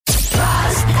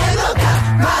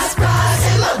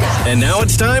And now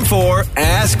it's time for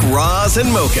Ask Roz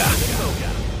and Mocha.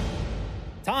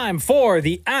 Time for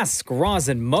the Ask Roz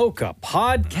and Mocha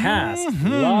podcast.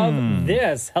 Love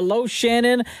this. Hello,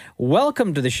 Shannon.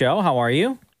 Welcome to the show. How are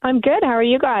you? I'm good. How are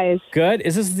you guys? Good.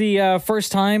 Is this the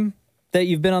first time that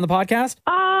you've been on the podcast?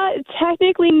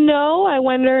 Technically, no. I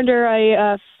went under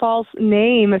a false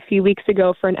name a few weeks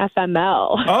ago for an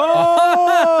FML.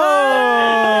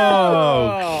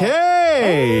 Oh,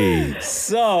 okay.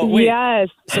 So, wait. Yes.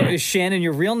 So is Shannon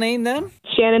your real name then?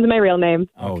 Shannon's my real name.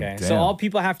 Okay. damn. So all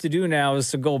people have to do now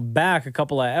is to go back a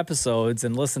couple of episodes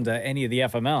and listen to any of the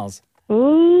FMLs.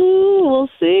 Ooh, we'll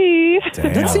see.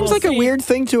 Damn. That seems like a weird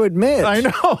thing to admit. I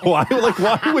know. Why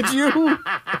would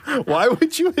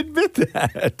you admit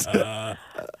that?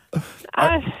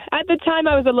 At the time,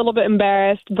 I was a little bit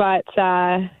embarrassed, but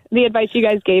the advice you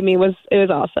guys gave me was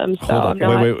awesome. So Hold on.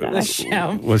 no, Wait.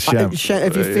 Shem. Well, Shem,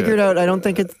 If you figured out, I don't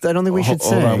think we should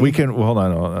say. Hold on. We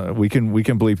can We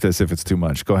can bleep this if it's too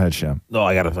much. Go ahead, Shem. No,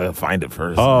 I gotta find it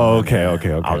first. Oh, okay.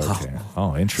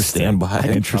 Oh, interesting. Stand by. I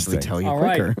can Interesting. probably tell you All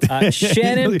quicker. right.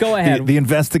 Shannon, go ahead. The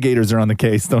investigators are on the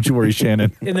case. Don't you worry,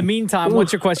 Shannon. In the meantime,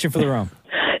 what's your question for the room?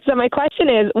 So my question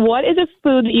is, what is a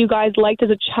food that you guys liked as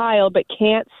a child but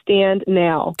can't stand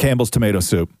now? Campbell's tomato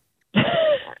soup.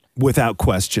 Without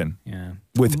question. Yeah.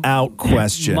 Without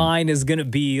question. Mine is going to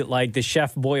be like the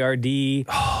Chef Boyardee,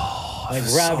 like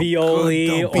ravioli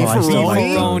so or good, though.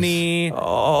 beefaroni.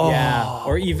 Yeah.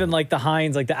 Or even like the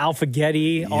Heinz, like the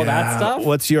Alphagetti, all that stuff.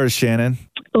 What's yours, Shannon?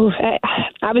 Ooh,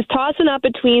 I was tossing up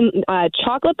between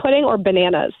chocolate pudding or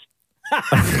bananas.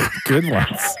 Good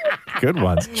ones.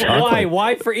 Chocolate.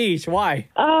 Why for each? Why?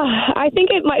 I think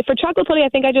for chocolate pudding, I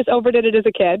think I just overdid it as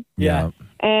a kid. Yeah.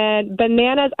 And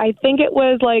bananas, I think it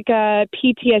was like a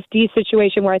PTSD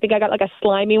situation where I think I got like a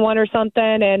slimy one or something,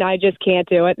 and I just can't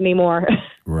do it anymore.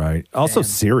 Right. Also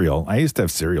cereal. I used to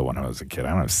have cereal when I was a kid. I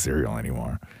don't have cereal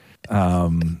anymore.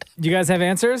 Do you guys have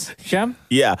answers, Shem?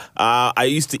 Yeah, I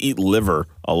used to eat liver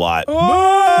a lot.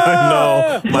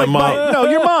 Oh! No, my mom. No,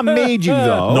 your mom made you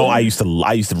though. No, I used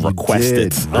to request did.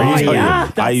 it. Oh,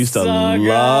 yeah. I used to That's so good.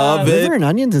 love it. Liver and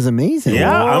onions is amazing.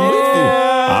 Yeah, I'm with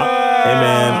you. Hey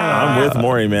man, I'm with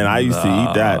Maury, man. I used to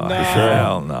eat that for sure.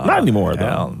 Hell no. Not anymore though.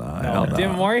 Hell no.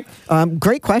 Tim Maury?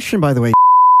 Great question, by the way.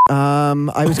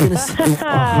 I was going to say.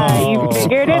 You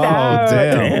figured it out.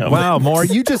 Damn. Wow, More.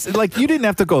 You just you didn't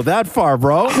have to go that far,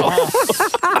 bro.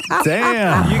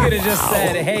 Damn. You could have just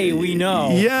said, hey, we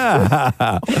know. Yeah.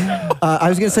 I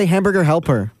was going to say hamburger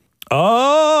helper.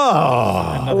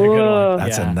 Oh. Another good one.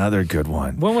 That's Yeah. another good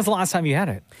one. When was the last time you had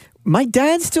it? My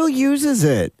dad still uses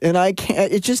it, and I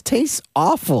can't. It just tastes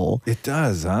awful. It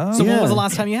does, huh? So when Yeah. was the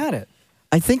last time you had it?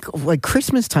 I think like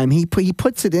Christmas time, he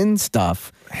puts it in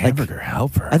stuff. Hamburger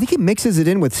helper. I think he mixes it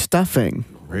in with stuffing.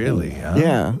 Really? Huh?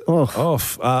 Yeah. Oh.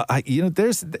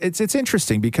 It's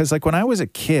interesting because like when I was a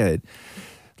kid,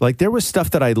 like there was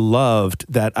stuff that I loved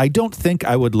that I don't think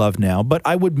I would love now, but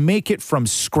I would make it from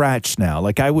scratch now.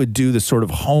 Like I would do the sort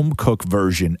of home cook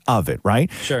version of it, right?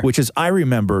 Sure. Which is I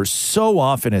remember so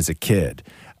often as a kid.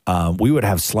 We would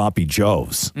have sloppy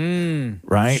joes,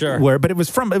 right? Sure. But it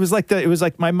was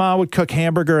like my mom would cook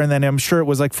hamburger, and then I'm sure it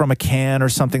was like from a can or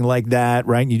something like that,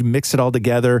 right? And you mix it all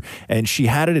together, and she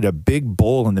had it in a big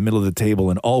bowl in the middle of the table,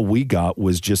 and all we got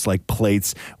was just like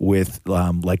plates with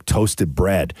like toasted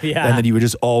bread, Yeah. and then you would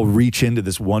just all reach into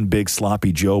this one big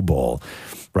sloppy joe bowl.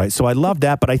 Right. So I love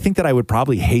that, but I think that I would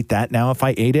probably hate that now if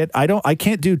I ate it. I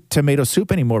can't do tomato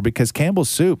soup anymore because Campbell's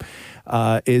soup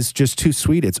is just too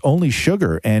sweet. It's only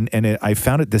sugar. And I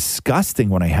found it disgusting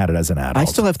when I had it as an adult. I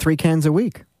still have 3 cans a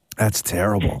week. That's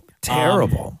terrible.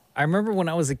 Terrible. I remember when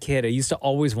I was a kid, I used to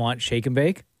always want shake and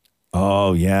bake.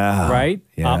 Oh, yeah. Right?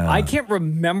 Yeah. I can't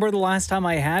remember the last time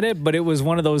I had it, but it was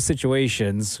one of those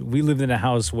situations. We lived in a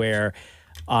house where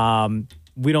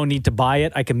we don't need to buy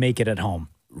it. I can make it at home.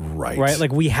 Right. Right?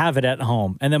 Like we have it at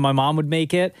home. And then my mom would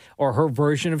make it or her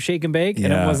version of shake and bake,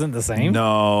 and it wasn't the same.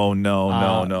 No.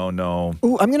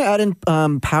 Ooh, I'm going to add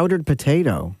in powdered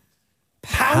potato.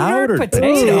 Powdered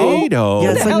potato? potato? Yeah,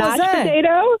 What it's the hell like, is that?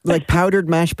 Potato? like powdered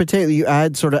mashed potato. You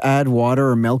add water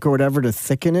or milk or whatever to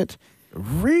thicken it.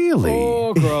 Really?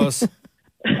 Oh, gross.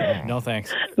 No,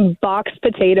 thanks. Boxed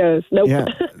potatoes. Nope. Yeah.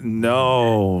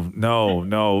 No.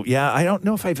 Yeah, I don't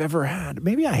know if I've ever had.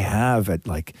 Maybe I have at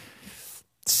like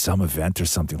some event or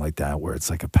something like that where it's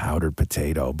like a powdered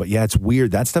potato. But yeah, it's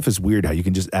weird. That stuff is weird how you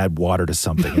can just add water to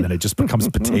something and then it just becomes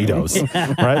potatoes,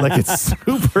 right? Like it's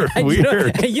super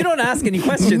weird. You don't ask any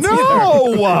questions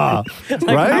No, either.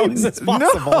 right? How is this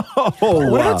possible? No.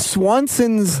 What about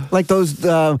Swanson's, like those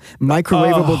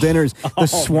microwavable dinners? The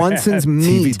Swanson's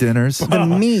meat. TV dinners. The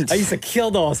meat. I used to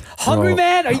kill those. Hungry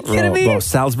man? Are you kidding me? Bro,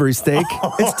 Salisbury steak.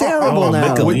 It's terrible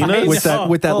now.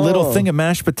 With that little thing of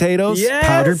mashed potatoes. Yes.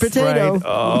 Powdered potato. Right?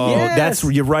 Oh, Yes.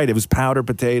 you're right. It was powdered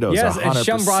potatoes. Yes, and 100%.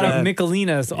 Shum brought up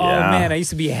Michelinas. Oh Yeah. man, I used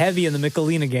to be heavy in the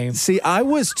Michelina game. See, I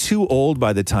was too old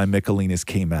by the time Michelinas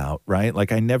came out, right?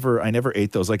 Like I never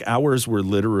ate those. Like ours were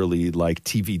literally like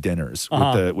TV dinners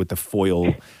with the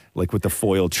foil, like with the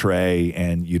foil tray,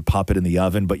 and you'd pop it in the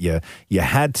oven, but you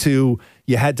had to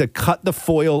cut the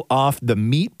foil off the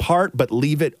meat part, but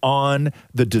leave it on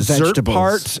the dessert Vegetables.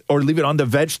 part, or leave it on the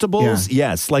vegetables. Yeah.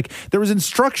 Yes, like there was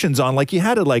instructions on, like you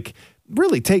had to like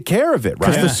really take care of it, right?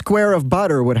 Because the square of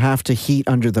butter would have to heat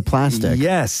under the plastic.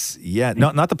 Yes, yeah,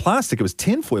 not the plastic. It was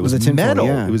tinfoil. It was a tinfoil, metal.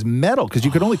 yeah. It was metal because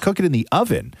you could only cook it in the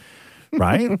oven,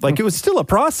 right? Like it was still a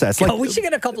process. Like We should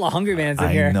get a couple of Hungry Mans in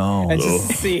I here. know. And just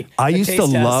see. I a used to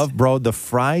taste test. love, bro, the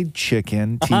fried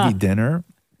chicken TV dinner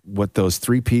with those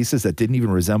 3 pieces that didn't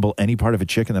even resemble any part of a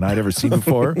chicken that I'd ever seen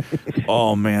before.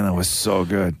 Oh man, that was so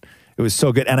good. It was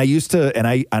so good. And I used to, and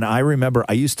I remember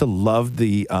I used to love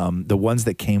the ones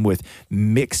that came with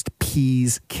mixed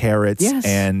peas, carrots, Yes.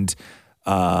 and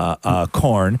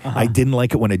corn. I didn't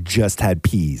like it when it just had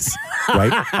peas.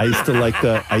 Right? I used to like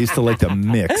the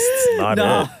mixed. Not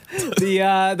No,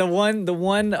 it. the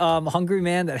one Hungry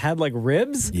Man that had like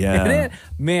ribs Yeah. in it.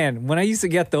 Man, when I used to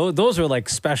get those were like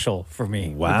special for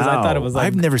me. Wow. Because I thought it was like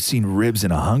I've never seen ribs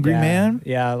in a Hungry Man.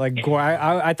 Yeah, like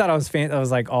I thought I was I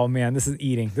was like, oh man, this is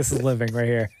eating. This is living right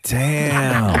here.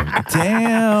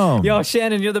 Damn. Yo,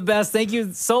 Shannon, you're the best. Thank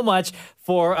you so much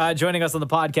for joining us on the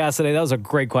podcast today. That was a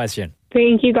great question.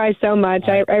 Thank you guys so much.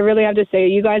 I really have to say,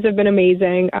 you guys have been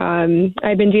amazing.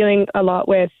 I've been dealing a lot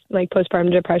with like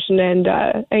postpartum depression and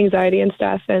anxiety and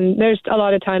stuff. And there's a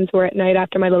lot of times where at night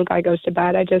after my little guy goes to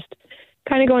bed, I just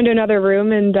kind of go into another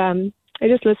room and I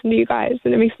just listen to you guys,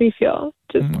 and it makes me feel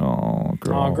just. Oh,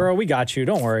 girl. Oh, girl, we got you.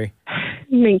 Don't worry.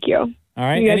 Thank you. All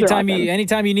right. You guys are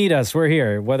Anytime you need us, we're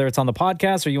here. Whether it's on the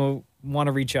podcast or you want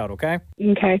to reach out. Okay.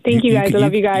 Okay. Thank you guys. I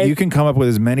love you guys. You can come up with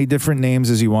as many different names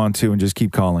as you want to and just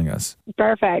keep calling us.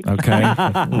 Perfect. Okay.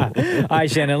 Hi,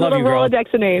 Shannon. Love Little you, girl.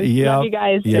 Rolodex of names. Yeah. Love you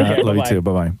guys. Yeah. Okay, Love you bye-bye. too.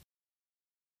 Bye-bye.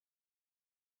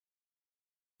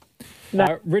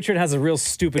 Richard has a real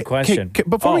stupid question.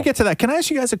 Before we Oh. get to that, can I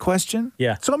ask you guys a question?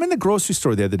 Yeah. So I'm in the grocery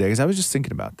store the other day because I was just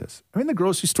thinking about this. I'm in the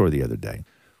grocery store the other day.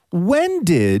 When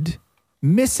did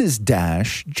Mrs.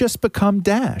 Dash just become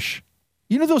Dash?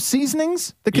 You know those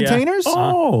seasonings, the Yeah. containers?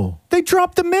 Oh. They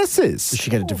dropped the Mrs. Did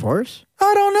she get a divorce?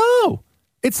 I don't know.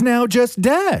 It's now just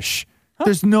Dash.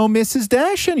 There's no Mrs.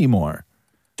 Dash anymore.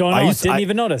 Don't know. I used- Didn't I-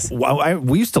 even notice.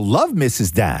 We used to love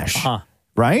Mrs. Dash.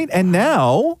 Right? And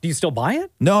now, Do you still buy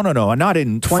it? no, not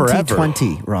in forever.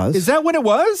 2020, Roz. Is that when it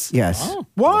was? Yes.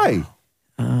 Why?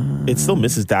 It's still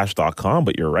MrsDash.com,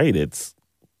 but you're right. It's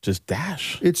just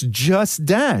Dash. It's just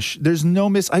Dash. There's no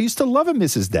Miss. I used to love a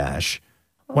Mrs. Dash.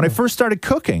 When I first started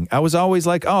cooking, I was always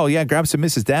like, oh, yeah, grab some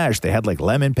Mrs. Dash. They had like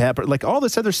lemon pepper, like all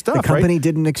this other stuff, The company right?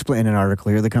 didn't explain, in an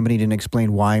article here, the company didn't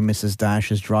explain why Mrs.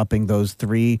 Dash is dropping those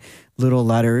 3 little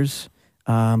letters.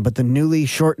 But the newly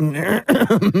shortened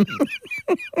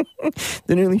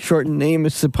name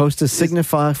is supposed to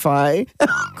signify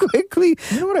quickly.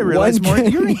 You know what I realized, one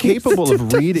Maureen? You're can- incapable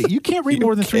of reading. You can't read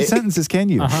more than 3 sentences, can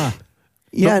you?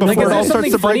 Yeah, Before Like, is it there all starts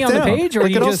something to break funny on the down. page, or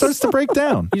like you it all just- starts to break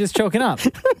down. You're just choking up.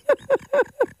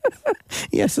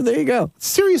 yeah. So there you go.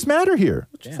 Serious matter here.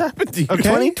 What's happened to you? Okay.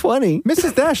 2020.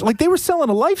 Mrs. Dash, like they were selling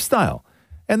a lifestyle,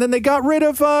 and then they got rid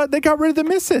of the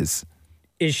Mrs.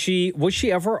 Was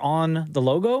she ever on the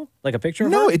logo? Like a picture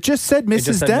of her? No, it just said Mrs.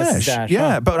 just said Dash. Mrs. Dash,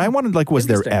 Yeah, huh? but I wanted like, was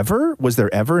there Interesting.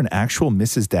 ever an actual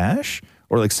Mrs. Dash,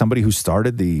 or like somebody who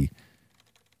started the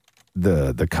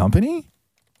company?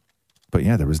 But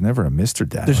yeah, there was never a Mr.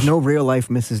 Dash. There's no real life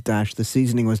Mrs. Dash. The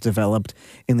seasoning was developed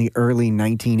in the early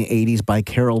 1980s by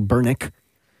Carol Burnick,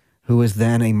 who was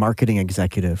then a marketing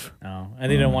executive. Oh, and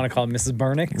they didn't want to call it Mrs.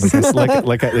 Burnick.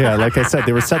 like I said,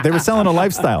 they were selling a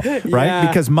lifestyle, right? Yeah.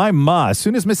 Because my ma, as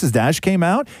soon as Mrs. Dash came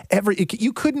out,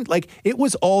 you couldn't it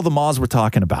was all the mas were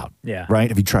talking about, Yeah.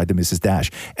 right? If you tried the Mrs. Dash,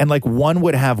 and like one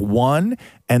would have one,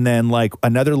 and then like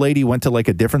another lady went to like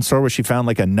a different store where she found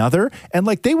like another, and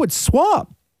like they would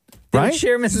swap. They would Right?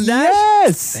 share Mrs. Dash?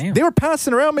 Yes. Damn. They were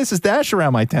passing around Mrs. Dash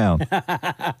around my town.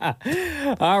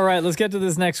 All right, let's get to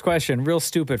this next question. Real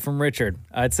stupid from Richard.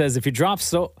 It says, if you drop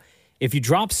If you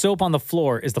drop soap on the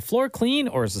floor, is the floor clean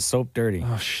or is the soap dirty?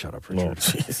 Oh, shut up, Oh, Richard.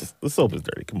 Jesus. The soap is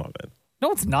dirty. Come on, man.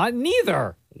 No, it's not.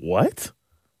 Neither. What?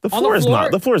 The On the floor is floor?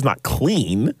 not. The floor is not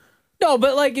clean. No,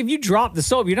 but like if you drop the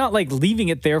soap, you're not like leaving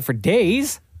it there for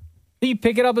days. You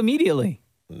pick it up immediately.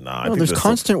 Nah, I No, think there's the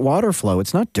constant water flow.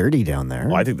 It's not dirty down there.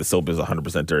 Well, I think the soap is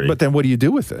 100% dirty. But then what do you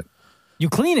do with it? You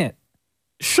clean it.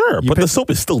 Sure, but the soap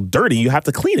is still dirty. You have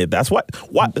to clean it. That's what.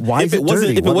 Why if is it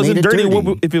dirty? If it What wasn't made it dirty,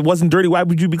 dirty? if it wasn't dirty, why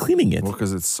would you be cleaning it? Well,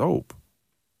 because it's soap.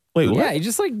 Wait, what? Yeah, you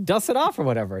just like dust it off or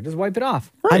whatever. Just wipe it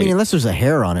off. I mean, unless there's a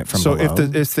hair on it from So below.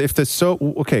 if the soap,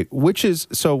 okay, which is,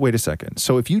 so wait a second.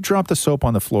 So if you drop the soap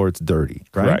on the floor, it's dirty,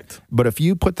 right? Correct. But if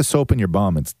you put the soap in your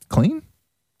bum, it's clean?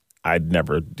 I'd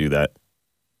never do that.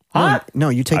 No,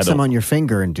 you take I some don't- on your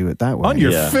finger and do it that way. On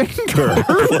your Yeah. finger?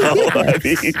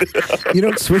 You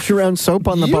don't swish around soap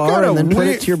on the You bar gotta and then put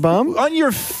wi- it to your bum? On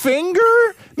your finger?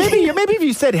 Maybe if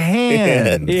you said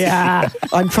hand. Yeah.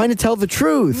 I'm trying to tell the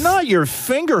truth. Not your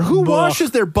finger. Who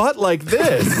washes their butt like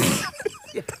this?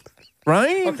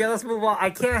 Right? Okay, let's move on. I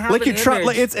can't have Like an you're trying,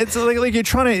 like image. it's like you're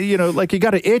trying to, like you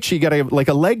got an itch, you got like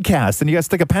a leg cast, and you got to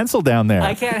stick a pencil down there.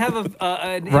 I can't have an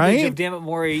Right? image of Dammit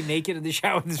Maury naked in the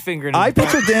shower with his finger in his I butt.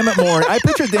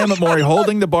 picture Dammit Maury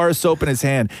holding the bar of soap in his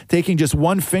hand, taking just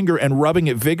one finger and rubbing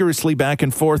it vigorously back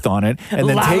and forth on it, and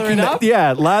then Lather taking it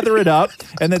up? lather it up,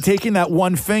 and then taking that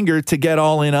one finger to get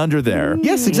all in under there.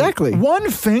 Yes, exactly.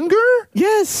 One finger?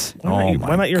 Yes. Why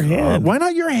not your hand? Why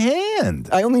not your hand?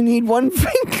 I only need one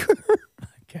finger.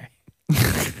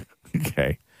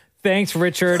 Okay. Thanks,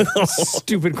 Richard.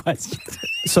 Stupid question.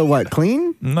 So what,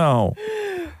 clean? No.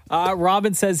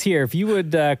 Robin says here, if you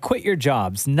would quit your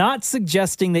jobs, not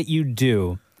suggesting that you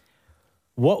do,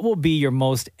 what will be your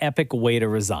most epic way to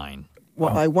resign?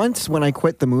 Well, I once, when I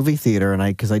quit the movie theater, and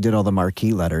because I did all the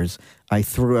marquee letters, I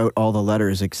threw out all the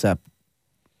letters except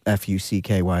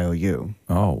FUCKYOU.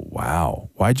 Oh, wow.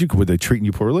 Were they treating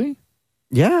you poorly?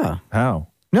 Yeah. How?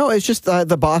 No, it's just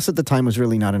the boss at the time was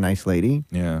really not a nice lady.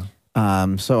 Yeah.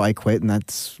 So I quit, and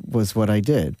was what I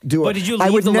did. But did you I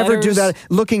leave would the never do letters- that.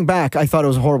 Looking back, I thought it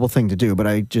was a horrible thing to do, but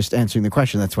I just answering the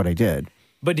question, that's what I did.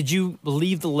 But did you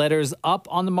leave the letters up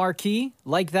on the marquee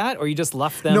like that, or you just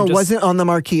left them? No, it just- wasn't on the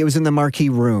marquee. It was in the marquee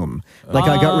room. Like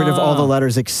I got rid of all the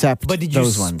letters except But did you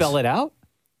those ones. spell it out?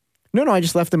 No, I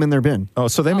just left them in their bin. Oh,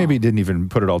 so they maybe didn't even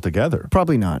put it all together.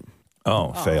 Probably not.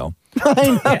 Oh, fail. That's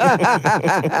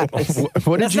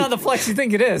What did you? not the flex you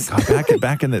think it is.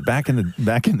 back in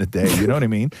the day, you know what I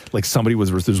mean? Like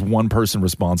there's one person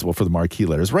responsible for the marquee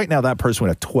letters. Right now, that person would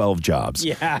have 12 jobs.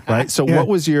 Yeah. Right. So Yeah.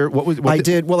 what I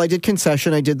did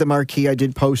concession. I did the marquee. I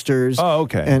did posters. Oh,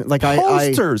 okay. And like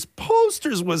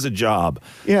posters was a job.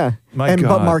 Yeah. My But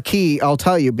God. marquee, I'll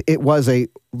tell you, it was a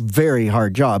very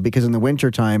hard job because in the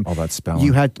wintertime, All that spelling. he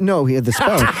had the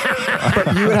spelling.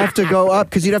 But you would have to go up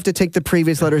because you'd have to take the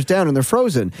previous letters down and they're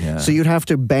frozen. Yeah. So you'd have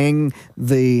to bang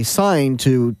the sign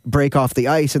to break off the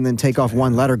ice and then take off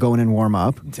one letter, go in and warm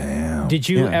up. Damn. Did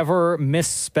you Yeah. ever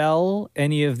misspell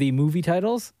any of the movie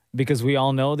titles? Because we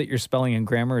all know that your spelling and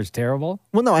grammar is terrible.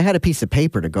 Well, no, I had a piece of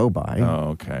paper to go by.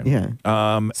 Oh, okay. Yeah.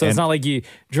 So it's not like you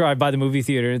drive by the movie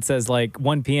theater and it says like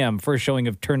 1 p.m. first showing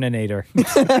of Terminator.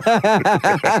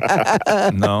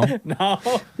 No. No.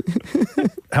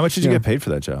 How much did you get paid for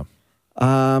that job?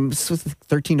 This was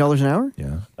 $13 an hour.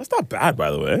 Yeah. That's not bad,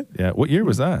 by the way. Yeah. What year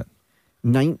was that?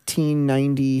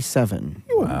 1997.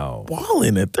 Wow.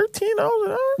 Balling at $13 an hour.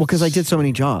 Well, because I did so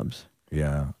many jobs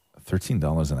Yeah.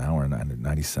 $13 an hour in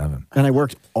 97. and I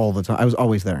worked all the time. I was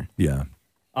always there. Yeah.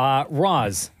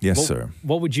 Roz. Yes, sir.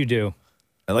 What would you do?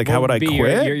 Like, how would I be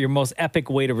quit? Your most epic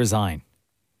way to resign?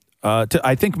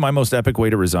 I think my most epic way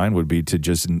to resign would be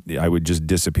I would just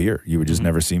disappear. You would just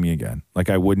never see me again. Like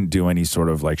I wouldn't do any sort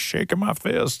of like shaking my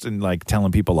fist and like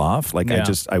telling people off. Like Yeah.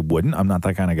 I wouldn't. I'm not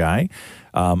that kind of guy.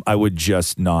 I would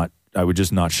just not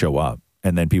show up.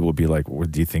 And then people would be like, well,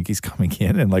 do you think he's coming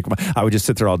in? And like, I would just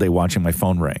sit there all day watching my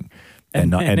phone ring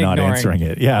and not ignoring. answering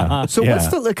it. Yeah. So Yeah.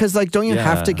 what's because like don't you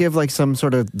have Yeah. to give like some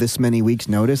sort of this many weeks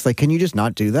notice? Like can you just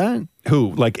not do that?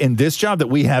 Who, like in this job that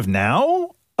we have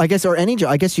now? I guess or any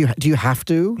job. I guess do you have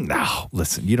to? No,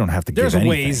 listen, you don't have to There's give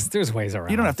anything. ways. There's ways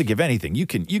around. You don't have to give anything. You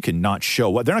can not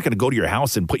show up. They're not going to go to your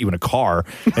house and put you in a car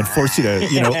and force you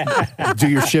to, do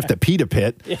your shift at Pita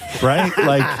Pit, right?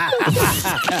 Like,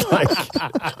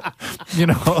 they're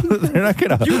not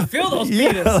going to. You feel those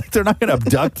pitas. Like they're not going to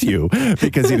abduct you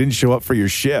because you didn't show up for your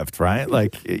shift, right?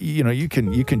 Like, you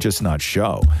can just not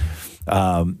show.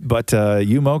 But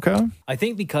you, Mocha? I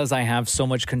think because I have so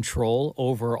much control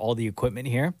over all the equipment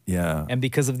here, Yeah. and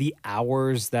because of the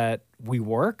hours that we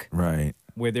work, Right.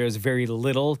 where there's very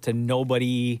little to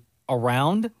nobody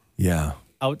around Yeah.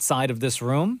 outside of this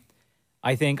room,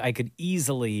 I think I could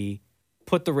easily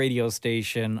put the radio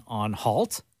station on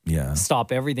halt,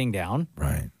 stop everything down,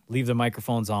 leave the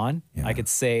microphones on. I could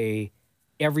say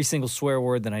every single swear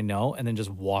word that I know and then just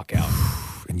walk out.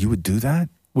 And you would do that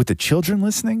with the children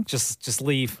listening? Just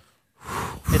leave.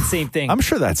 And same thing. I'm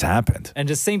sure that's happened. And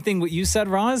just same thing what you said,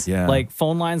 Roz. Yeah. Like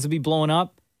phone lines would be blowing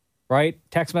up, right?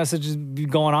 Text messages would be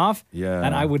going off. Yeah.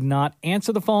 And I would not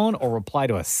answer the phone or reply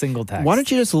to a single text. Why don't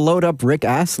you just load up Rick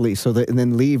Astley and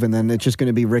then leave, and then it's just going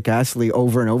to be Rick Astley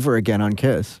over and over again on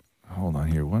Kiss? Hold on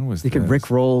here. When was you could Rick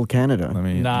roll Canada?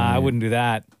 I wouldn't do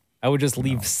that. I would just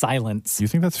leave silence. You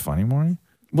think that's funny, Maury?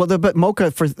 Well, but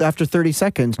Mocha, after 30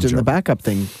 seconds, then the backup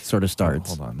thing sort of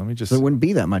starts. Hold on. Let me just... So there wouldn't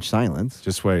be that much silence.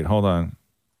 Just wait. Hold on.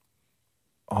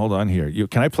 Hold on here.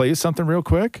 Can I play you something real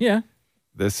quick? Yeah.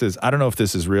 This is... I don't know if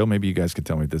this is real. Maybe you guys could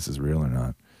tell me if this is real or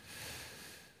not.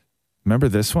 Remember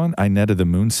this one? Inetta the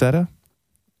Moonsetta?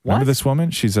 Remember this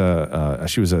woman? She was a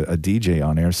DJ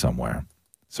on air somewhere.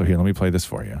 So here, let me play this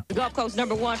for you. Gulf Coast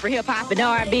 #1 for hip hop and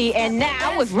R&B, and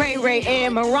now with Ray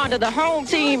and Miranda, the home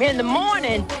team in the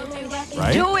morning.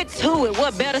 Right? Do it to it.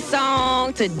 What better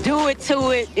song to do it to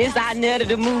it? It's Inetta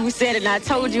the Moonsetta, and I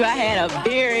told you I had a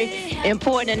very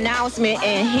important announcement,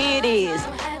 and here it is.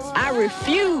 I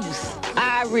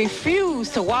refuse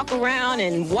to walk around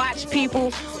and watch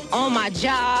people on my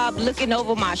job looking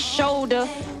over my shoulder,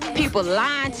 people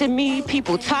lying to me,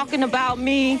 people talking about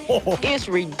me. It's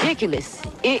ridiculous.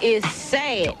 It is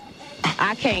sad.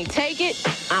 I can't take it.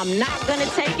 I'm not gonna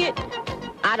take it.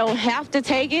 I don't have to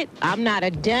take it. I'm not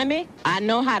a dummy. I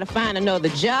know how to find another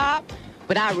job,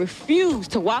 but I refuse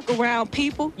to walk around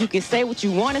people. You can say what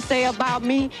you want to say about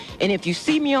me, and if you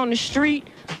see me on the street,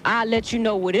 I'll let you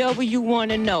know whatever you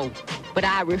want to know. But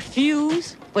I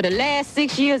refuse. For the last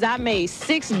 6 years, I made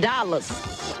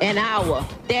 $6 an hour.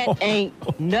 That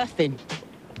ain't nothing.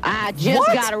 I just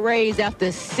got a raise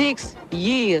after 6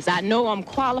 years. I know I'm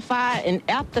qualified, and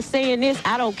after saying this,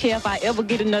 I don't care if I ever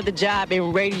get another job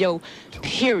in radio,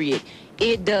 period.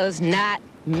 It does not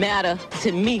matter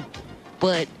to me.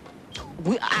 But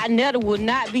Inetta will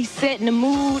not be setting the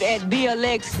mood at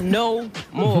BLX no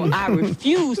more. I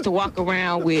refuse to walk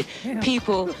around with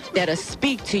people that'll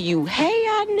speak to you. Hey,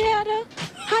 Inetta,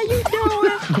 how you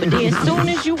doing? But then as soon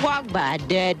as you walk by,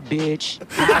 that bitch,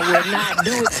 I will not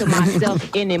do it to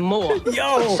myself anymore.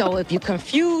 So if you're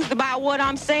confused about what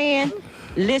I'm saying,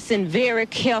 listen very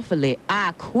carefully.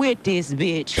 I quit this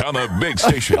bitch. On a big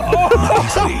station.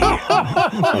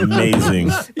 Amazing.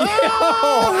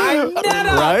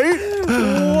 Right?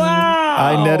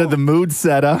 Wow. Inetta the mood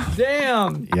setter.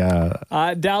 Damn.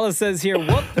 Yeah. Dallas says here,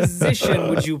 what position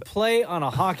would you play on a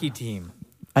hockey team?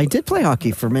 I did play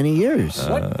hockey for many years.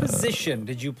 What position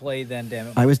did you play then, damn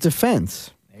it? I was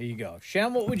defense. There you go.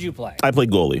 Shem, what would you play? I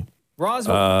played goalie. Roz,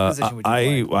 what position would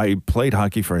you play? I played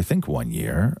hockey for, I think, 1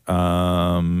 year.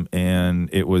 And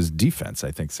it was defense,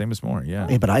 I think. Same as Maury, yeah.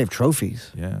 Hey, but I have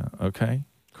trophies. Yeah, okay,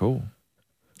 cool.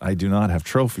 I do not have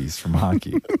trophies from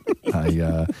hockey.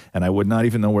 And I would not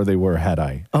even know where they were had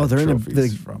I. Oh, had they're in trophies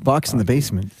the from box in the hockey.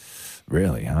 basement.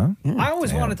 Really, huh? Yeah. I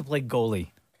always wanted to play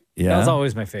goalie. Yeah. That was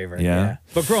always my favorite. Yeah.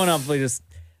 But growing up,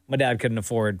 my dad couldn't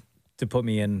afford to put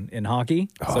me in hockey.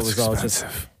 Oh, so it was it's all just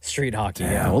expensive. street hockey.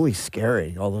 Yeah. Holy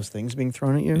scary. All those things being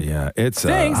thrown at you. Yeah, it's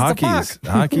Thanks, it's a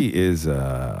hockey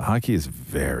is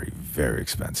very, very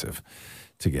expensive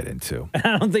to get into.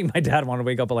 I don't think my dad wanted to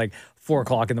wake up at like 4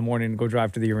 o'clock in the morning and go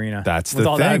drive to the arena. That's with the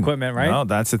all thing. that equipment, right? No,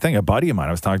 that's the thing. A buddy of mine,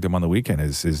 I was talking to him on the weekend.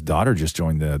 His daughter just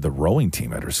joined the rowing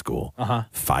team at her school.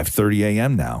 5:30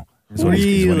 a.m. now. Is when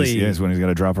he's going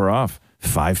to drop her off.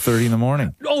 5:30 in the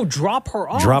morning. Oh, drop her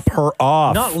off. Drop her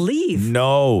off. Not leave.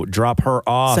 No, drop her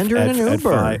off. Send her in an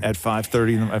Uber. At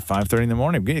 5:30 in the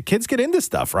morning. Kids get into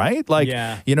stuff, right? Like,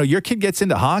 Yeah. your kid gets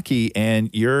into hockey and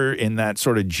you're in that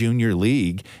sort of junior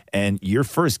league and your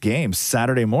first game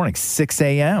Saturday morning, 6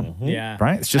 a.m. Yeah.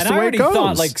 Right? It's just and the way I it already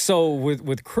goes. thought, so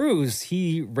with Cruz,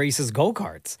 he races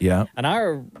go-karts. Yeah. And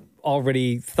I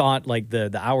already thought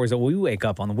the hours that we wake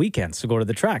up on the weekends to go to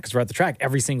the track, because we're at the track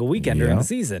every single weekend during the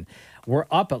season. We're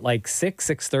up at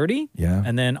 6:30. Yeah.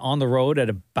 And then on the road at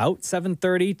about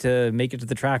 7:30 to make it to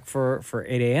the track for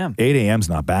 8 a.m. 8 a.m.'s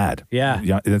not bad.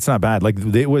 Yeah. It's not bad. I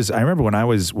remember when I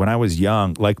was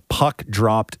young, puck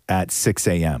dropped at 6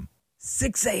 a.m.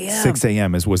 6 a.m. 6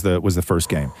 a.m. was the first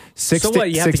game. Six So to, what,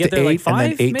 you have to 6 get to there 8 and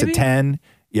then 5, 8 to maybe? 10.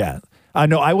 Yeah.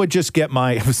 No, I would just get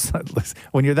my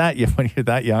when you're that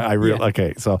young,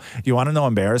 okay. So you want to know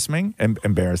embarrassing?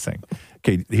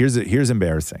 Okay, here's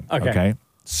embarrassing. Okay.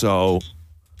 So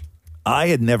I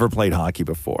had never played hockey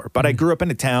before, but I grew up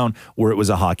in a town where it was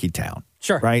a hockey town.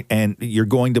 Sure. Right? And you're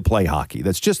going to play hockey.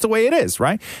 That's just the way it is,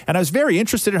 right? And I was very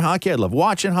interested in hockey. I love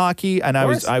watching hockey. And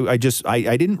I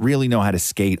didn't really know how to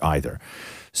skate either.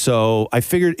 So I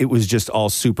figured it was just all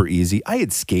super easy. I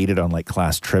had skated on like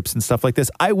class trips and stuff like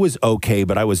this. I was okay,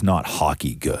 but I was not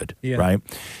hockey good, right?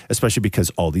 Especially because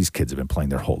all these kids have been playing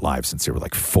their whole lives since they were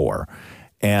like 4.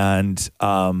 And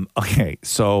okay,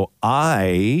 so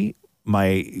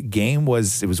my game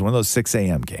was one of those 6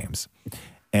 a.m. games.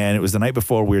 And it was the night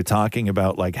before. We were talking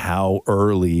about like how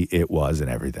early it was and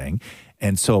everything.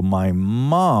 And so my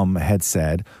mom had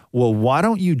said, well, why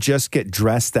don't you just get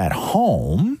dressed at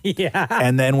home? Yeah.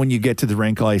 And then when you get to the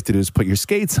rink, all you have to do is put your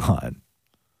skates on.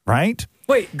 Right?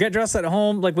 Wait, get dressed at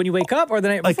home like when you wake up or the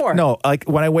night before? No, like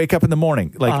when I wake up in the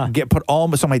morning,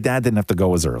 so my dad didn't have to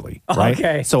go as early, right?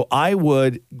 Okay. So I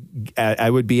would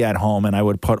be at home and I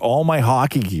would put all my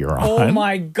hockey gear on. Oh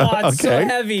my God, so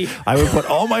heavy. I would put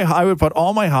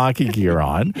all my hockey gear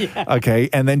on, okay,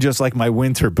 and then just like my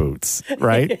winter boots,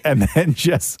 right? And then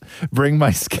just bring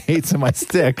my skates and my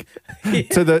stick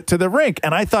to the rink.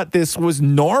 And I thought this was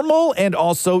normal and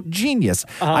also genius.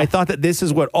 I thought that this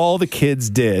is what all the kids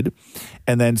did.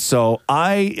 And then so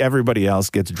everybody else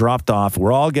gets dropped off.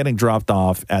 We're all getting dropped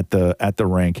off at the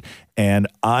rink. And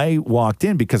I walked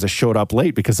in because I showed up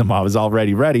late because I was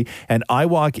already ready. And I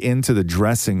walk into the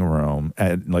dressing room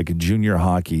at like a junior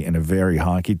hockey in a very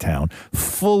hockey town,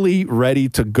 fully ready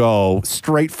to go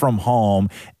straight from home.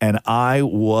 And I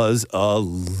was a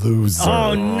loser.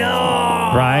 Oh, no.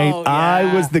 Right? Yeah.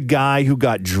 I was the guy who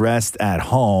got dressed at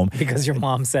home. Because your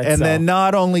mom said and so. then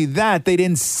not only that, they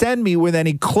didn't send me with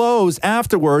any clothes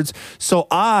afterwards. So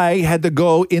I had to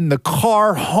go in the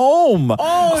car home.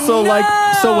 Oh,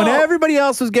 So when everybody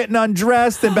else was getting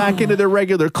undressed and back into their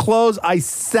regular clothes, I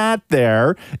sat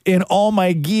there in all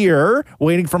my gear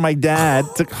waiting for my dad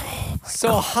to...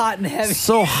 So hot and heavy.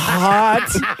 So hot.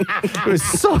 It was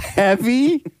so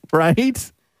heavy,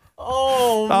 right?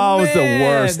 Oh, it was the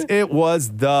worst. It was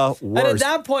the worst. And at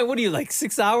that point, what are you, like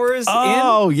 6 hours in?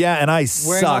 Oh, yeah, and I sucked.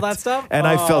 Wearing all that stuff? And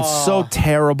I felt so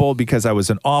terrible because I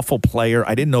was an awful player.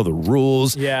 I didn't know the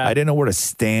rules. Yeah. I didn't know where to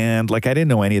stand. Like, I didn't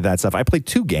know any of that stuff. I played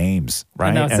 2 games,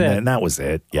 right? And then that was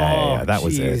it. Yeah, that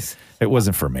was it. It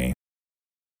wasn't for me.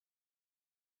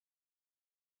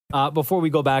 Before we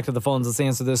go back to the phones, let's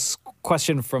answer this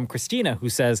question from Christina, who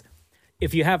says,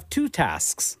 if you have 2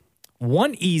 tasks,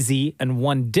 one easy and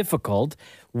one difficult,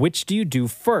 which do you do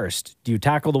first? Do you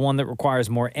tackle the one that requires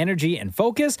more energy and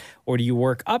focus, or do you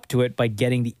work up to it by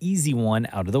getting the easy one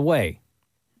out of the way?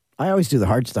 I always do the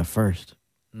hard stuff first.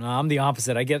 No, I'm the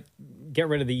opposite. I get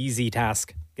rid of the easy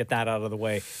task, get that out of the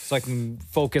way, so I can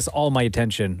focus all my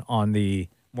attention on the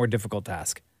more difficult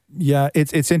task. Yeah,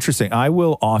 it's interesting. I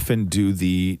will often do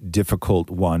the difficult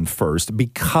one first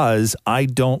because I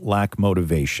don't lack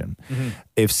motivation. Mm-hmm.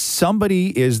 If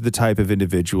somebody is the type of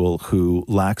individual who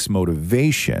lacks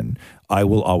motivation, I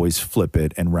will always flip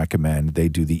it and recommend they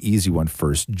do the easy one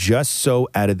first, just so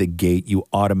out of the gate you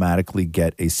automatically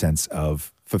get a sense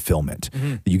of fulfillment.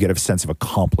 Mm-hmm. You get a sense of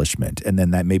accomplishment, and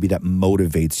then that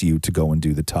motivates you to go and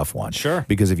do the tough one. Sure.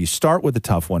 Because if you start with the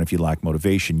tough one, if you lack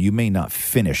motivation, you may not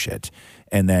finish it.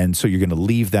 And then, so you're going to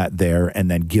leave that there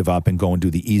and then give up and go and do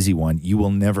the easy one. You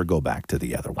will never go back to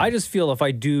the other one. I just feel if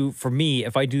I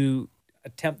do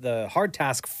attempt the hard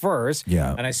task first,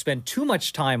 and I spend too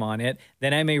much time on it,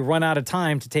 then I may run out of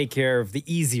time to take care of the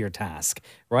easier task,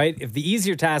 right? If the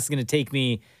easier task is going to take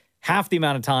me half the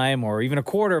amount of time or even a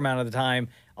quarter amount of the time,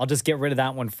 I'll just get rid of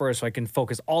that one first so I can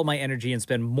focus all my energy and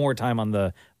spend more time on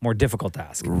the more difficult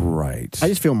task. Right. I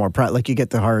just feel more proud. Like you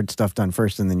get the hard stuff done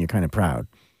first and then you're kind of proud.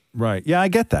 Right. Yeah, I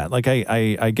get that. Like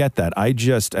I get that. I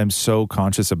just am so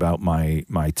conscious about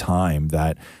my time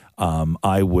that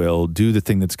I will do the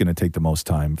thing that's going to take the most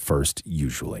time first,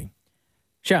 usually.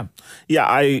 Shem. Yeah,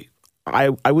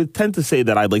 I would tend to say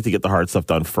that I'd like to get the hard stuff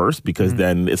done first because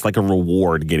then it's like a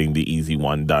reward getting the easy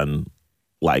one done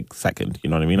like second. You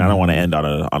know what I mean? I don't want to end on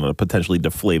a potentially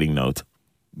deflating note.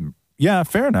 Yeah,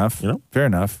 fair enough. Fair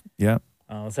enough. Yeah.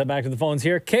 Let's head back to the phones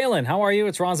here. Kaylin, how are you?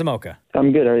 It's Ron Zamoka.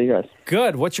 I'm good. How are you guys?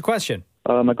 Good. What's your question?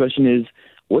 My question is,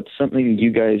 what's something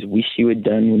you guys wish you had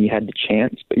done when you had the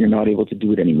chance, but you're not able to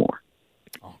do it anymore?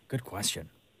 Oh, good question.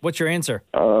 What's your answer?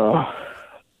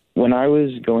 When I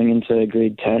was going into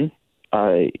grade 10,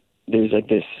 there's like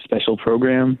this special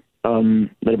program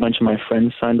that a bunch of my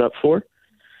friends signed up for,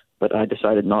 but I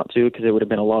decided not to because it would have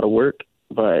been a lot of work.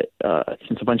 But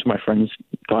since a bunch of my friends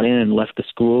got in and left the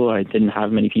school, I didn't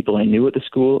have many people I knew at the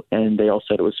school, and they all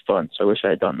said it was fun. So I wish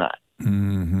I had done that.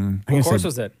 Mm-hmm. What course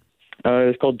was it? It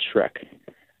was called Trek.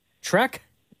 Trek?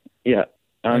 Yeah.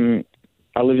 I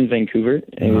live in Vancouver.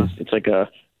 And it's like a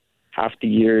half the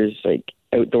year is like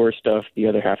outdoor stuff. The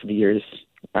other half of the year is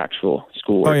actual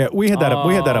schoolwork. Oh yeah, we had that.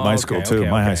 We had that at my school too.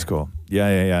 My high school.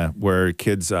 Yeah. Where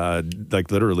kids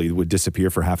like literally would disappear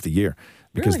for half the year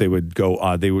because they would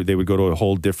go. They would go to a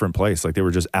whole different place. Like they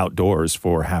were just outdoors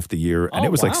for half the year, and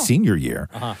it was like senior year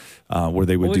where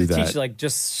they would do that. Teach like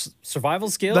just survival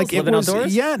skills, like living was,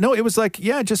 outdoors. Yeah, no, it was like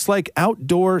just like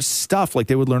outdoor stuff. Like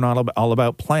they would learn all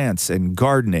about plants and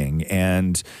gardening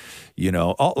and.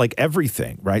 All like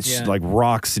everything, right? Yeah. Like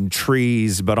rocks and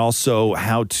trees, but also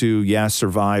how to,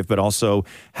 survive, but also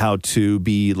how to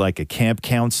be like a camp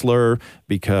counselor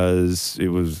because it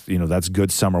was, that's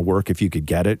good summer work if you could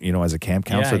get it, as a camp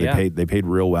counselor. They paid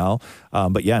real well.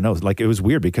 But like it was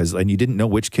weird because, and you didn't know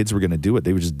which kids were going to do it.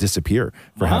 They would just disappear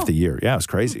for half the year. Yeah, it was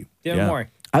crazy. More.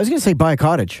 I was going to say buy a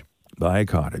cottage. Buy a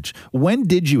cottage. When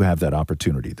did you have that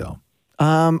opportunity though?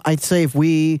 I'd say if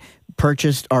we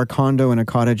purchased our condo and a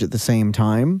cottage at the same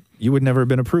time. You would never have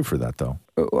been approved for that, though.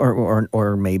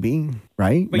 Or maybe,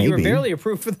 right? But maybe. you were barely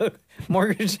approved for the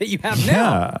mortgage that you have now.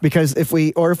 Yeah, because if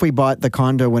we bought the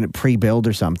condo when it pre-built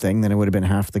or something, then it would have been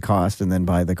half the cost and then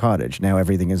buy the cottage. Now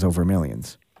everything is over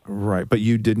millions. Right, but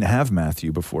you didn't have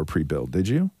Matthew before pre-build, did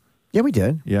you? Yeah, we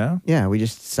did. Yeah? Yeah, we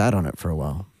just sat on it for a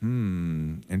while.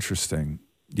 Interesting.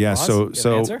 Yeah, Ross,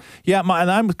 so yeah, and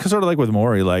I'm sort of like with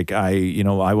Maury, like I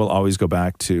will always go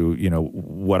back to,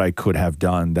 what I could have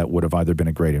done that would have either been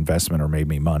a great investment or made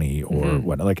me money or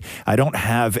what. Like I don't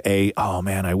have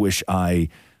I wish I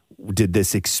did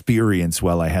this experience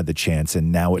while I had the chance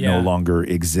and now it no longer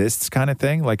exists kind of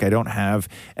thing. Like I don't have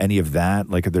any of that.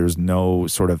 Like there's no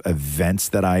sort of events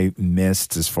that I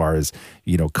missed as far as,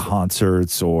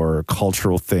 concerts or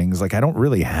cultural things. Like I don't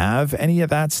really have any of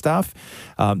that stuff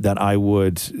that I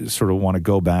would sort of want to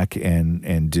go back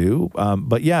and do.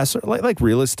 But yeah, sort of like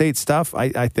real estate stuff.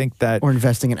 I think that. Or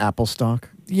investing in Apple stock.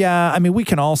 Yeah, I mean, we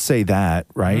can all say that,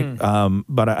 right?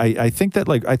 But I think that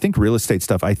I think real estate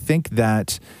stuff, I think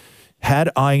that had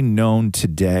I known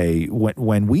today,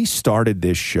 when we started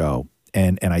this show,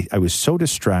 and I was so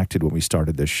distracted when we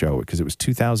started this show because it was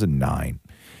 2009,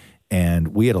 and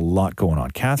we had a lot going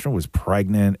on. Catherine was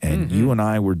pregnant, and you and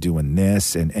I were doing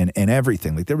this and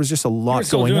everything. Like there was just a lot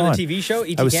going on. You were still doing the TV show,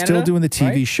 ET I was Canada, still doing the TV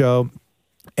right? show.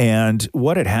 And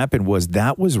what had happened was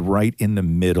that was right in the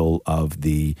middle of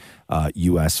the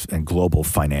U.S. and global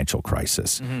financial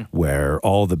crisis, where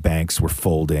all the banks were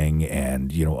folding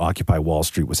and, Occupy Wall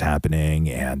Street was happening.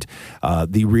 And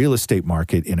the real estate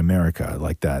market in America,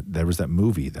 like that, there was that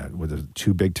movie that was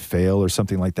Too Big to Fail or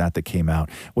something like that came out.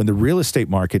 When the real estate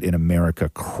market in America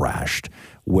crashed,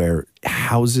 where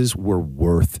houses were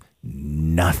worth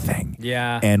nothing.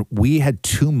 Yeah. And we had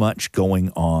too much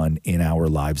going on in our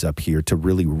lives up here to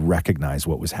really recognize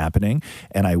what was happening.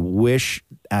 And I wish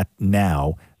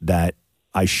now that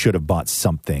I should have bought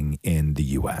something in the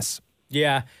U.S.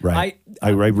 Yeah. Right.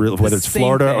 Whether it's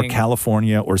Florida or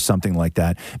California or something like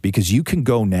that, because you can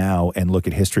go now and look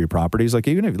at history of properties, like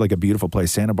even if like a beautiful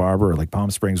place, Santa Barbara or like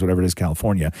Palm Springs, whatever it is,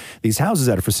 California, these houses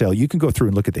that are for sale, you can go through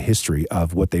and look at the history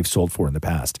of what they've sold for in the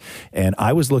past. And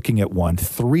I was looking at one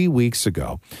 3 weeks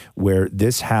ago where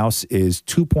this house is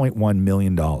 $2.1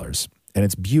 million and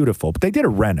it's beautiful, but they did a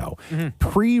reno,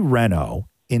 pre-reno.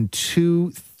 In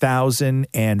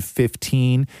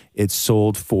 2015, it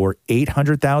sold for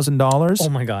 $800,000. Oh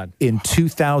my God! In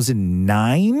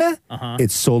 2009,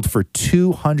 it sold for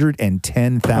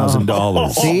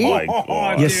 $210,000. See? Oh my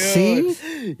God. You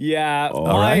see? Yeah,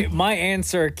 right. my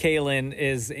answer, Kaylin,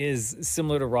 is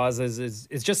similar to Roz's.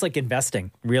 Is just like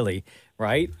investing, really,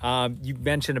 right? You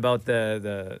mentioned about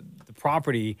the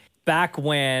property. Back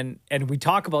when, and we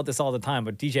talk about this all the time,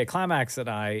 but DJ Climax and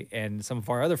I and some of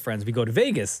our other friends, we go to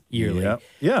Vegas yearly.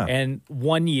 Yeah. And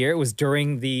one year, it was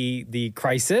during the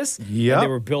crisis. Yeah. They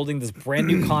were building this brand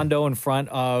new condo in front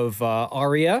of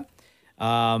Aria.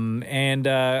 And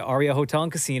Aria Hotel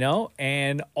and Casino,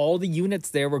 and all the units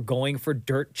there were going for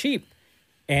dirt cheap.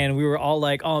 And we were all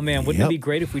like, oh man, wouldn't it be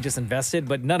great if we just invested?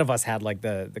 But none of us had like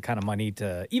the kind of money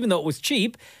to, even though it was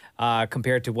cheap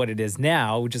compared to what it is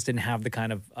now, we just didn't have the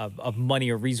kind of money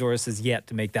or resources yet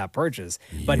to make that purchase.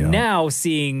 But now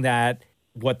seeing that,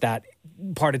 what that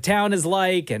part of town is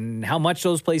like and how much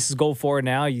those places go for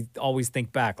now, you always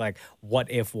think back like, what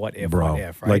if, Bro, what if,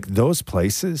 right? like those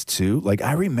places too. Like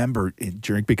I remember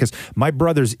because my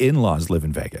brother's in-laws live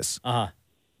in Vegas.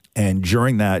 And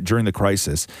during the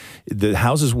crisis, the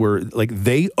houses were like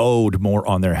they owed more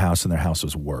on their house than their house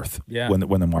was worth when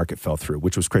the market fell through,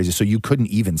 which was crazy. So you couldn't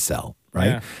even sell, right?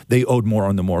 Yeah. They owed more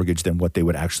on the mortgage than what they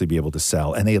would actually be able to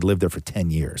sell. And they had lived there for 10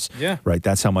 years. Yeah. Right.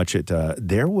 That's how much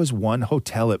there was one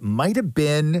hotel. It might have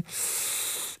been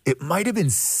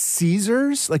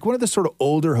Caesars, like one of the sort of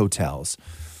older hotels.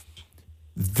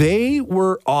 They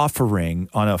were offering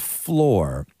on a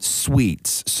floor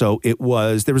suites. So there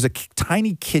was a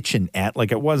tiny kitchenette,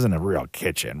 like it wasn't a real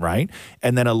kitchen, right?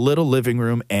 And then a little living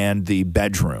room and the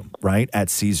bedroom, right, at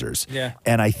Caesars. Yeah.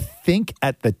 And I think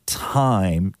at the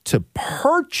time to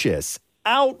purchase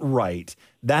outright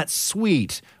that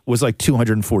suite was like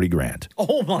 $240,000.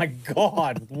 Oh my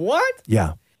God. What?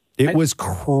 Yeah. It was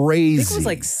crazy. I think it was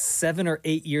like 7 or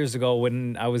 8 years ago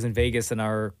when I was in Vegas and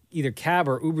our either cab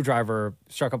or Uber driver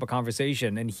struck up a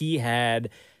conversation and he had,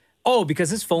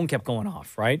 because his phone kept going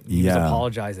off, right? He was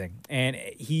apologizing. And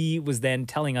he was then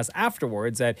telling us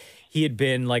afterwards that he had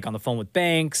been like on the phone with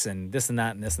banks and this and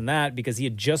that and this and that because he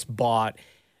had just bought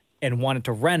and wanted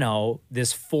to reno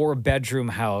this 4-bedroom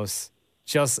house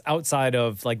just outside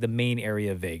of like the main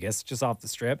area of Vegas, just off the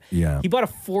strip. Yeah. He bought a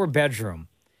 4-bedroom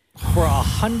for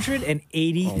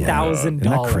 $180,000. Isn't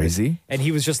that crazy? And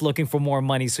he was just looking for more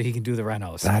money so he can do the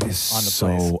renos. That is on the so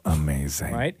place.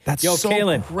 amazing. Right? That's Yo, so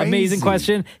Kalen, crazy. amazing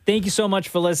question. Thank you so much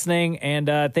for listening, and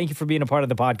thank you for being a part of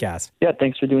the podcast. Yeah,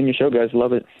 thanks for doing your show, guys.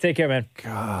 Love it. Take care, man.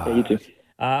 God. Yeah, you too.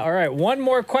 All right, one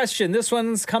more question. This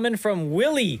one's coming from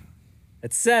Willie.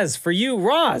 It says, for you,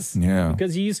 Roz,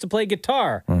 because you used to play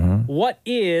guitar, what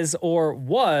is or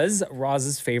was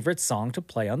Roz's favorite song to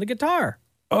play on the guitar?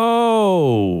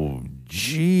 Oh,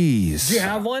 jeez. Do you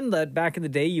have one that back in the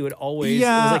day you would always, it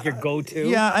was like your go-to?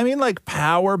 Yeah, I mean like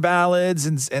power ballads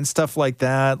and stuff like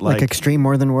that. Like Extreme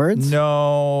More Than Words?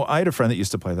 No, I had a friend that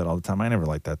used to play that all the time. I never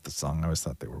liked the song. I always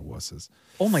thought they were wusses.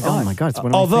 Oh my God. Oh my God, it's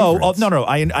one of my favorites. No,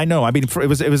 I know. I mean, it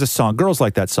was a song. Girls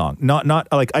like that song. Not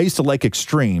like I used to like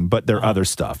Extreme, but their other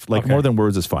stuff. Like More Than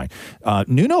Words is fine.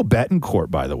 Nuno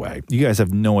Betancourt, by the way, you guys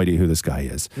have no idea who this guy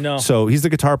is. No. So he's the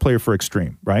guitar player for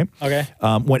Extreme, right? Okay.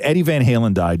 When Eddie Van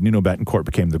Halen died, Nuno Betancourt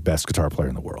became the best guitar player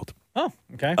in the world. Oh,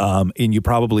 okay. And you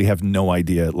probably have no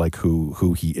idea like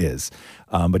who he is.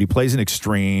 But he plays in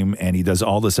Extreme and he does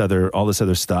all this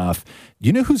other stuff.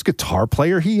 You know whose guitar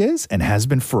player he is and has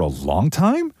been for a long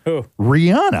time? Who?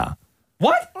 Rihanna.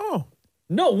 What? Oh.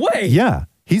 No way. Yeah.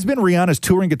 He's been Rihanna's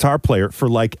touring guitar player for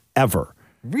like ever.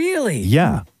 Really?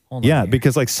 Yeah.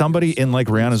 Because like somebody in like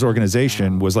Rihanna's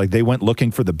organization was like, they went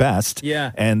looking for the best.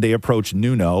 Yeah. And they approached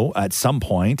Nuno at some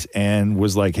point and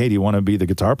was like, hey, do you want to be the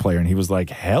guitar player? And he was like,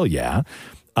 hell yeah.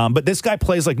 But this guy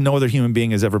plays like no other human being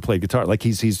has ever played guitar. Like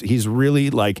he's really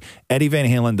like Eddie Van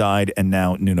Halen died, and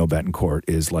now Nuno Betancourt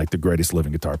is like the greatest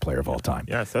living guitar player of all time.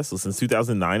 Yeah, Cecil since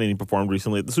 2009, and he performed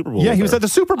recently at the Super Bowl. Yeah, he was at the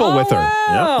Super Bowl with her.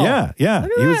 Wow. Yeah.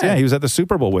 He was at the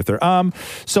Super Bowl with her.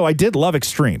 So I did love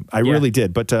Extreme. I really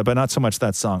did, but not so much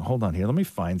that song. Hold on here. Let me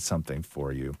find something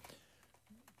for you.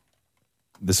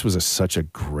 This was such a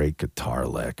great guitar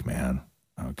lick, man.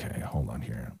 Okay, hold on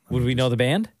here. Would we know the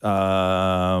band?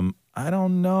 I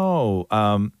don't know.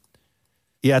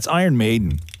 Yeah, it's Iron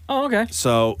Maiden. Oh, okay.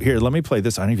 So here, let me play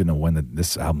this. I don't even know when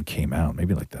this album came out.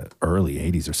 Maybe like the early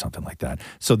 80s or something like that.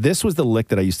 So this was the lick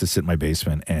that I used to sit in my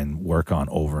basement and work on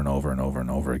over and over and over and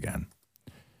over again.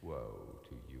 Woe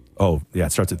to you. Oh, yeah,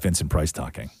 it starts with Vincent Price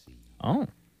talking. Oh.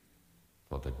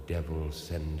 For the devil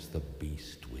sends the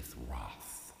beast with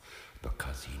wrath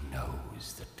because he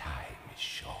knows the time is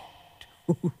short.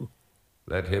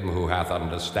 Let him who hath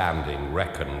understanding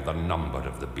reckon the number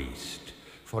of the beast,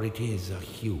 for it is a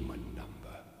human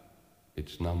number.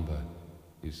 Its number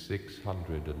is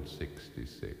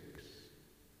 666.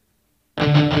 I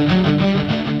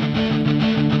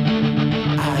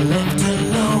left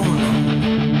alone.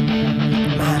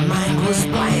 My mind was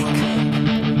blank.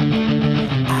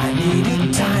 I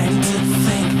needed time to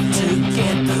think to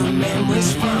get the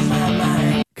memories from my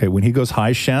mind. Okay, when he goes,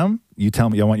 hi, Shem, you tell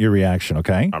me, I want your reaction,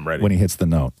 okay? I'm ready. When he hits the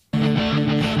note.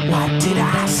 What did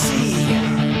I see?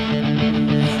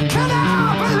 Can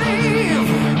I believe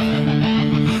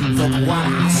that what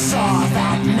I saw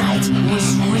that night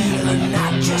was real and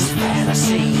not just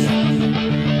fantasy?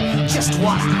 Just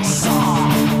what I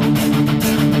saw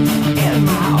in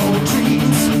my old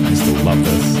dreams. I still love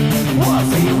this. Were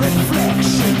the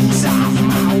reflections of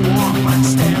my Walkman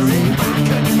staring back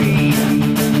at me?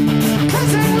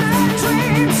 'Cause in my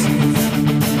dreams,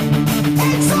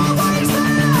 it's always there.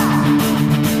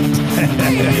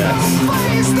 Yes.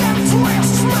 Face that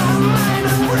twists my mind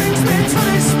and brings me to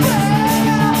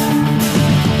despair.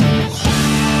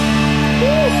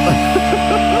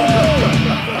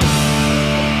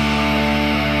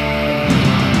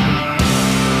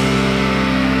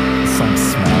 Some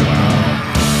smell.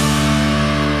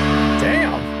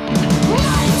 Damn.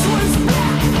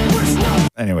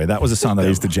 Anyway, that was a song that I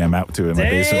used to jam out to in my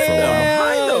basement for a while.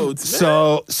 notes.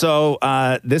 So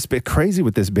this bit crazy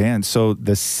with this band. So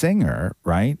the singer,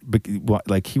 right?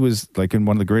 Like he was like in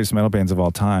one of the greatest metal bands of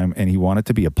all time, and he wanted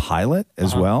to be a pilot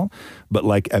as well, but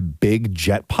like a big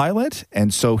jet pilot.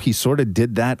 And so he sort of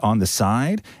did that on the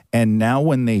side. And now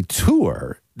when they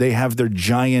tour, they have their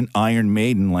giant Iron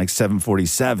Maiden like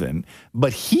 747,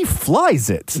 but he flies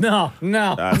it. No.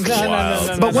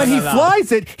 But when he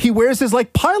flies it, he wears his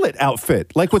like pilot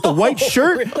outfit, like with the white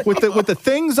shirt, really? with the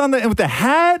things on the with the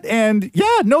hat, and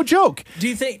no joke. Do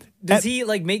you think? Does he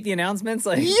like make the announcements?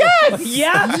 Like yes,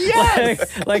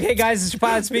 yes. Like, hey guys, is your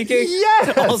pilot speaking?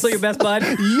 Yes. Also your best bud.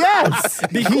 Yes.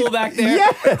 Be cool back there.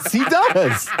 Yes, he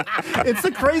does. It's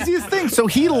the craziest thing. So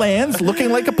he lands looking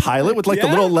like a pilot with like a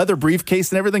little leather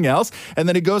briefcase and everything else, and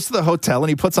then he goes to the hotel and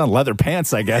he puts on leather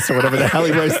pants, I guess, or whatever the hell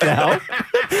he wears now.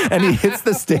 And he hits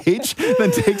the stage,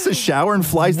 then takes a shower and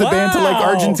flies the band to like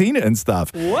Argentina and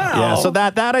stuff. Wow. Yeah. So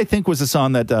that I think was a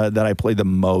song that I played the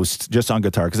most just on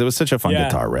guitar because it was such a fun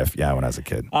guitar riff. Yeah, when I was a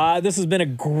kid. This has been a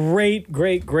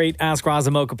great Ask Roz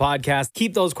and Mocha podcast.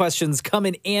 Keep those questions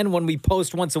coming in when we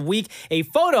post once a week a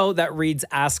photo that reads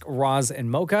Ask Roz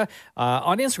and Mocha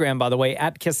on Instagram, by the way,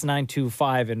 at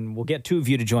Kiss925, and we'll get two of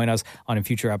you to join us on a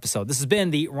future episode. This has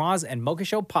been the Roz and Mocha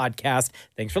Show podcast.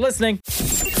 Thanks for listening.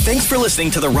 Thanks for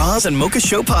listening to the Roz and Mocha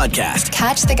Show podcast.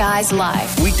 Catch the guys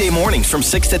live Weekday mornings from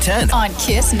 6 to 10 on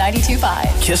Kiss 92.5.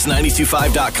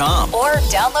 Kiss925.com. Or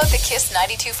download the Kiss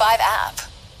 92.5 app.